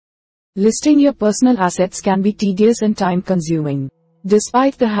Listing your personal assets can be tedious and time-consuming.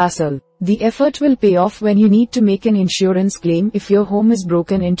 Despite the hassle, the effort will pay off when you need to make an insurance claim if your home is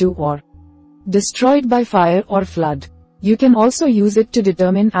broken into or destroyed by fire or flood. You can also use it to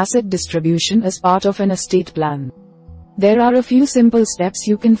determine asset distribution as part of an estate plan. There are a few simple steps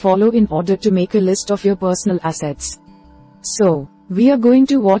you can follow in order to make a list of your personal assets. So, we are going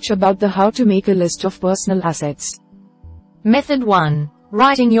to watch about the how to make a list of personal assets. Method 1.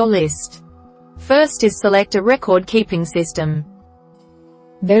 Writing your list. First is select a record-keeping system.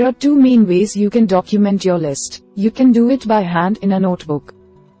 There are two main ways you can document your list. You can do it by hand in a notebook.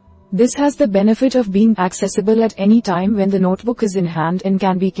 This has the benefit of being accessible at any time when the notebook is in hand and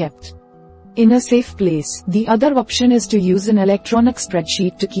can be kept in a safe place. The other option is to use an electronic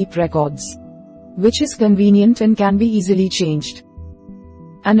spreadsheet to keep records, which is convenient and can be easily changed.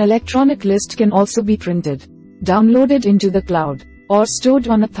 An electronic list can also be printed, downloaded into the cloud, or stored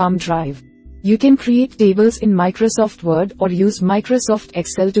on a thumb drive. You can create tables in Microsoft Word or use Microsoft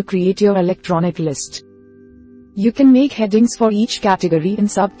Excel to create your electronic list. You can make headings for each category and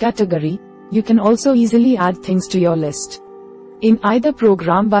subcategory. You can also easily add things to your list in either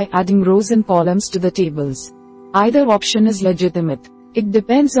program by adding rows and columns to the tables. Either option is legitimate. It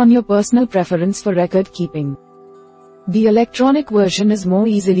depends on your personal preference for record keeping. The electronic version is more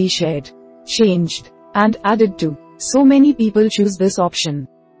easily shared, changed, and added to. So many people choose this option.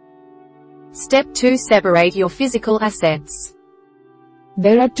 Step 2. Separate your physical assets.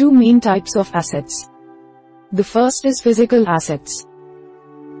 There are two main types of assets. The first is physical assets.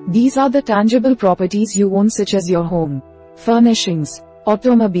 These are the tangible properties you own, such as your home, furnishings,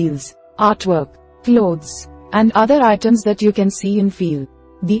 automobiles, artwork, clothes, and other items that you can see and feel.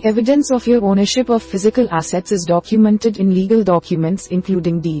 The evidence of your ownership of physical assets is documented in legal documents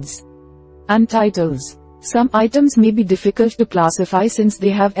including deeds and titles. Some items may be difficult to classify since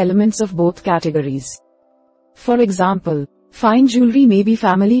they have elements of both categories. For example, fine jewelry may be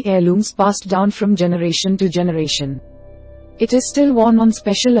family heirlooms passed down from generation to generation. It is still worn on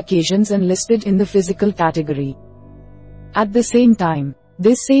special occasions and listed in the physical category. At the same time,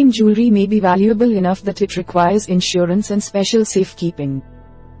 this same jewelry may be valuable enough that it requires insurance and special safekeeping,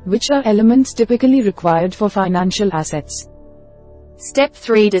 which are elements typically required for financial assets. Step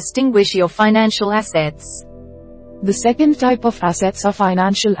 3. Distinguish your financial assets. The second type of assets are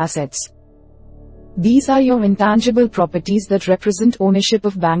financial assets. These are your intangible properties that represent ownership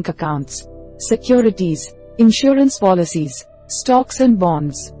of bank accounts, securities, insurance policies, stocks and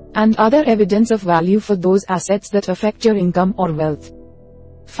bonds, and other evidence of value for those assets that affect your income or wealth.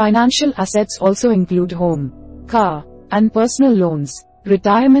 Financial assets also include home, car, and personal loans,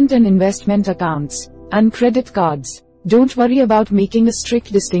 retirement and investment accounts, and credit cards. Don't worry about making a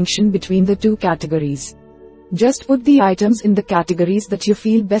strict distinction between the two categories. Just put the items in the categories that you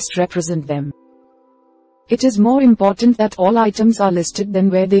feel best represent them. It is more important that all items are listed than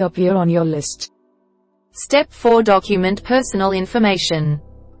where they appear on your list. Step 4. Document personal information.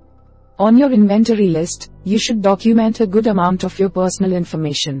 On your inventory list, you should document a good amount of your personal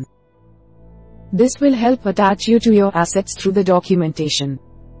information. This will help attach you to your assets through the documentation.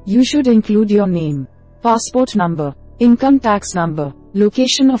 You should include your name, passport number, income tax number,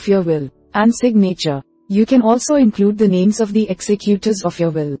 location of your will, and signature. You can also include the names of the executors of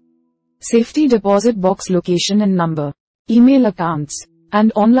your will, safety deposit box location and number, email accounts,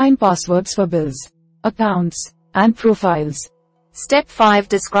 and online passwords for bills, accounts, and profiles. Step 5.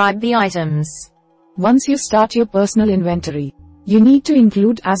 Describe the items. Once you start your personal inventory, you need to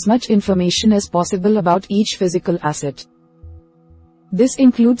include as much information as possible about each physical asset. This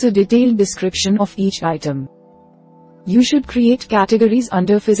includes a detailed description of each item. You should create categories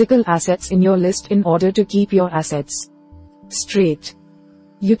under physical assets in your list in order to keep your assets straight.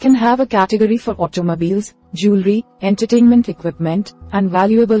 You can have a category for automobiles, jewelry, entertainment equipment, and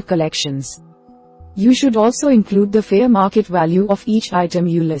valuable collections. You should also include the fair market value of each item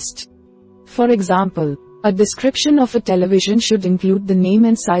you list. For example, a description of a television should include the name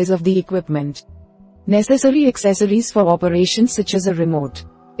and size of the equipment, necessary accessories for operations such as a remote,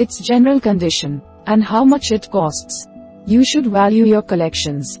 its general condition, and how much it costs. You should value your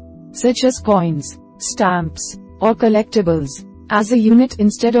collections, such as coins, stamps, or collectibles, as a unit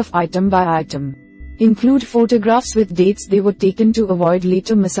instead of item by item. Include photographs with dates they were taken to avoid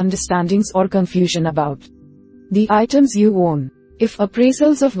later misunderstandings or confusion about the items you own. If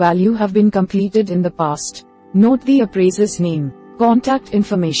appraisals of value have been completed in the past, note the appraiser's name, contact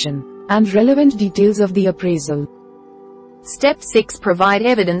information, and relevant details of the appraisal. Step 6. Provide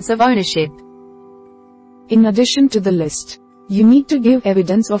evidence of ownership. In addition to the list, you need to give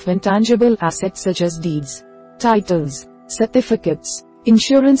evidence of intangible assets such as deeds, titles, certificates,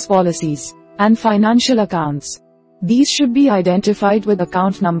 insurance policies, and financial accounts. These should be identified with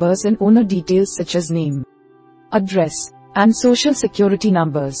account numbers and owner details such as name, address, and social security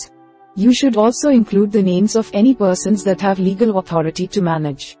numbers. You should also include the names of any persons that have legal authority to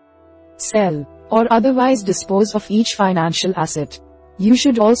manage, sell, or otherwise dispose of each financial asset. You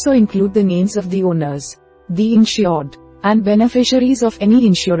should also include the names of the owners, the insured, and beneficiaries of any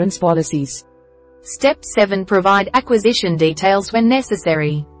insurance policies. Step 7. Provide acquisition details when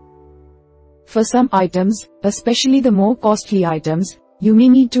necessary. For some items, especially the more costly items, you may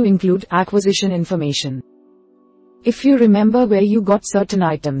need to include acquisition information. If you remember where you got certain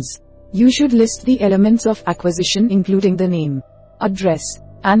items, you should list the elements of acquisition including the name, address,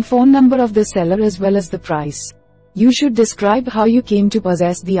 and phone number of the seller as well as the price. You should describe how you came to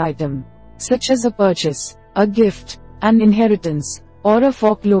possess the item, such as a purchase, a gift, an inheritance, or a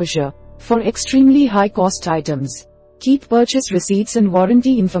foreclosure. For extremely high-cost items, keep purchase receipts and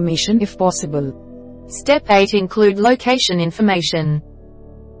warranty information if possible. Step 8. Include location information.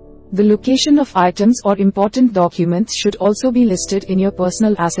 The location of items or important documents should also be listed in your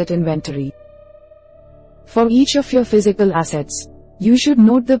personal asset inventory. For each of your physical assets, you should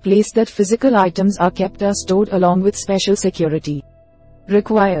note the place that physical items are kept or stored along with special security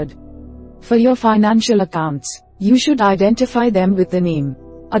required. For your financial accounts, you should identify them with the name,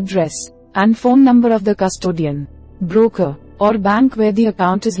 address, and phone number of the custodian, broker, or bank where the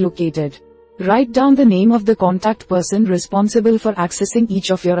account is located. Write down the name of the contact person responsible for accessing each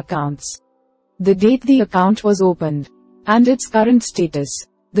of your accounts, the date the account was opened, and its current status.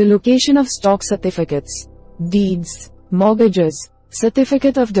 The location of stock certificates, deeds, mortgages,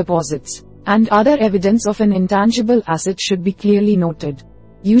 certificate of deposits, and other evidence of an intangible asset should be clearly noted.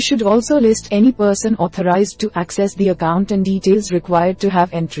 You should also list any person authorized to access the account and details required to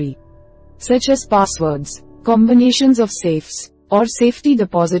have entry, such as passwords, combinations of safes, or safety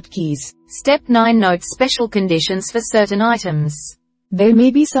deposit keys. Step 9. Note special conditions for certain items. There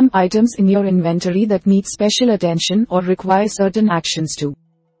may be some items in your inventory that need special attention or require certain actions to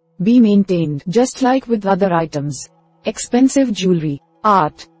be maintained, just like with other items. Expensive jewelry,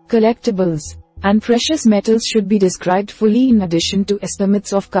 art, collectibles, and precious metals should be described fully in addition to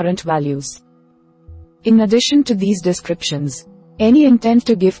estimates of current values. In addition to these descriptions, any intent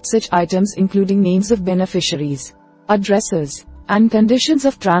to gift such items including names of beneficiaries, addresses, and conditions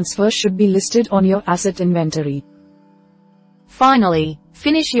of transfer should be listed on your asset inventory. Finally,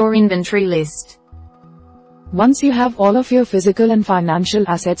 finish your inventory list. Once you have all of your physical and financial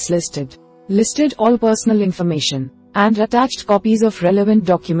assets listed all personal information, and attached copies of relevant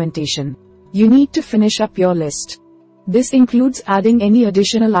documentation, you need to finish up your list. This includes adding any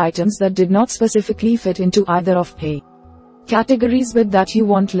additional items that did not specifically fit into either of the categories with that you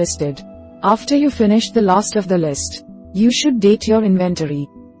want listed. After you finish the last of the list, you should date your inventory.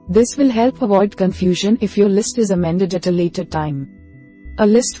 This will help avoid confusion if your list is amended at a later time. A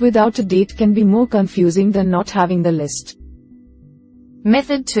list without a date can be more confusing than not having the list.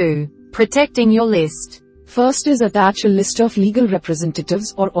 Method 2. Protecting your list. First is attach a list of legal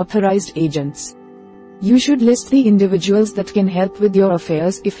representatives or authorized agents. You should list the individuals that can help with your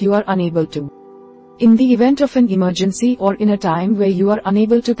affairs if you are unable to. In the event of an emergency or in a time where you are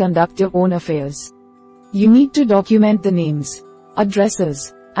unable to conduct your own affairs, you need to document the names,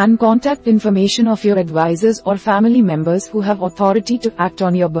 addresses, and contact information of your advisors or family members who have authority to act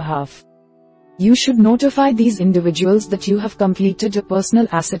on your behalf. You should notify these individuals that you have completed a personal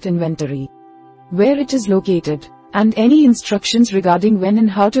asset inventory, where it is located, and any instructions regarding when and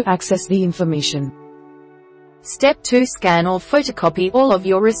how to access the information. Step 2. Scan or photocopy all of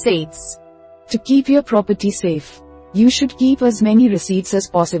your receipts. To keep your property safe, you should keep as many receipts as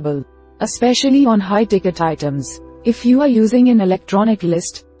possible, especially on high-ticket items. If you are using an electronic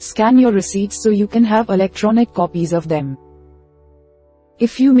list, scan your receipts so you can have electronic copies of them.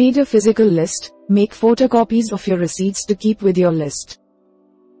 If you made a physical list, make photocopies of your receipts to keep with your list.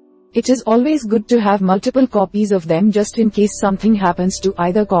 It is always good to have multiple copies of them just in case something happens to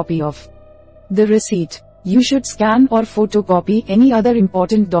either copy of the receipt. You should scan or photocopy any other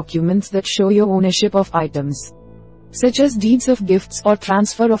important documents that show your ownership of items, such as deeds of gifts or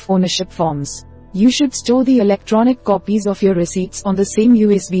transfer of ownership forms. You should store the electronic copies of your receipts on the same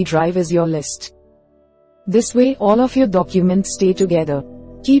USB drive as your list. This way all of your documents stay together.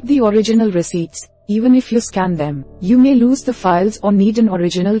 Keep the original receipts. Even if you scan them, you may lose the files or need an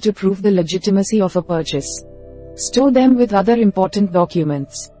original to prove the legitimacy of a purchase. Store them with other important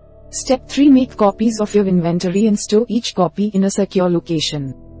documents. Step 3. Make copies of your inventory and store each copy in a secure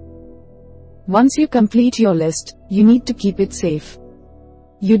location. Once you complete your list, you need to keep it safe.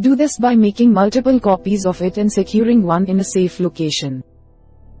 You do this by making multiple copies of it and securing one in a safe location.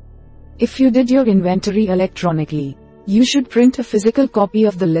 If you did your inventory electronically, you should print a physical copy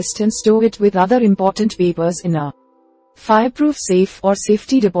of the list and store it with other important papers in a fireproof safe or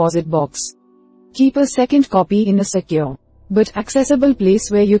safety deposit box. Keep a second copy in a secure but accessible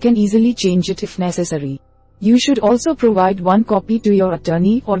place where you can easily change it if necessary. You should also provide one copy to your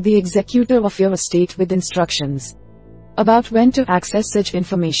attorney or the executor of your estate with instructions about when to access such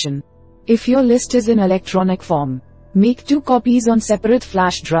information. If your list is in electronic form, make 2 copies on separate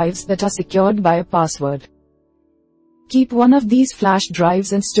flash drives that are secured by a password. Keep one of these flash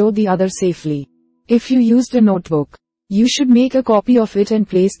drives and store the other safely. If you used a notebook, you should make a copy of it and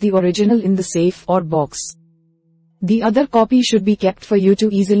place the original in the safe or box. The other copy should be kept for you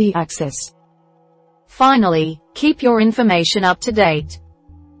to easily access. Finally, keep your information up to date.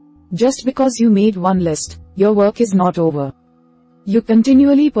 Just because you made one list, your work is not over. You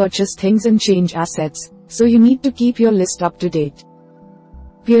continually purchase things and change assets, so you need to keep your list up to date.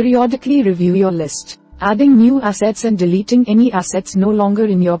 Periodically review your list, adding new assets and deleting any assets no longer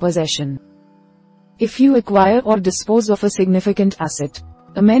in your possession. If you acquire or dispose of a significant asset,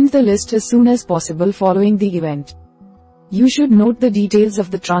 amend the list as soon as possible following the event. You should note the details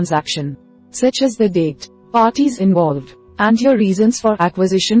of the transaction, such as the date, parties involved, and your reasons for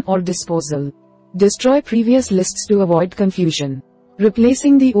acquisition or disposal. Destroy previous lists to avoid confusion,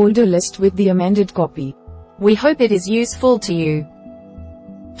 replacing the older list with the amended copy. We hope it is useful to you.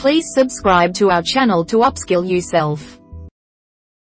 Please subscribe to our channel to upskill yourself.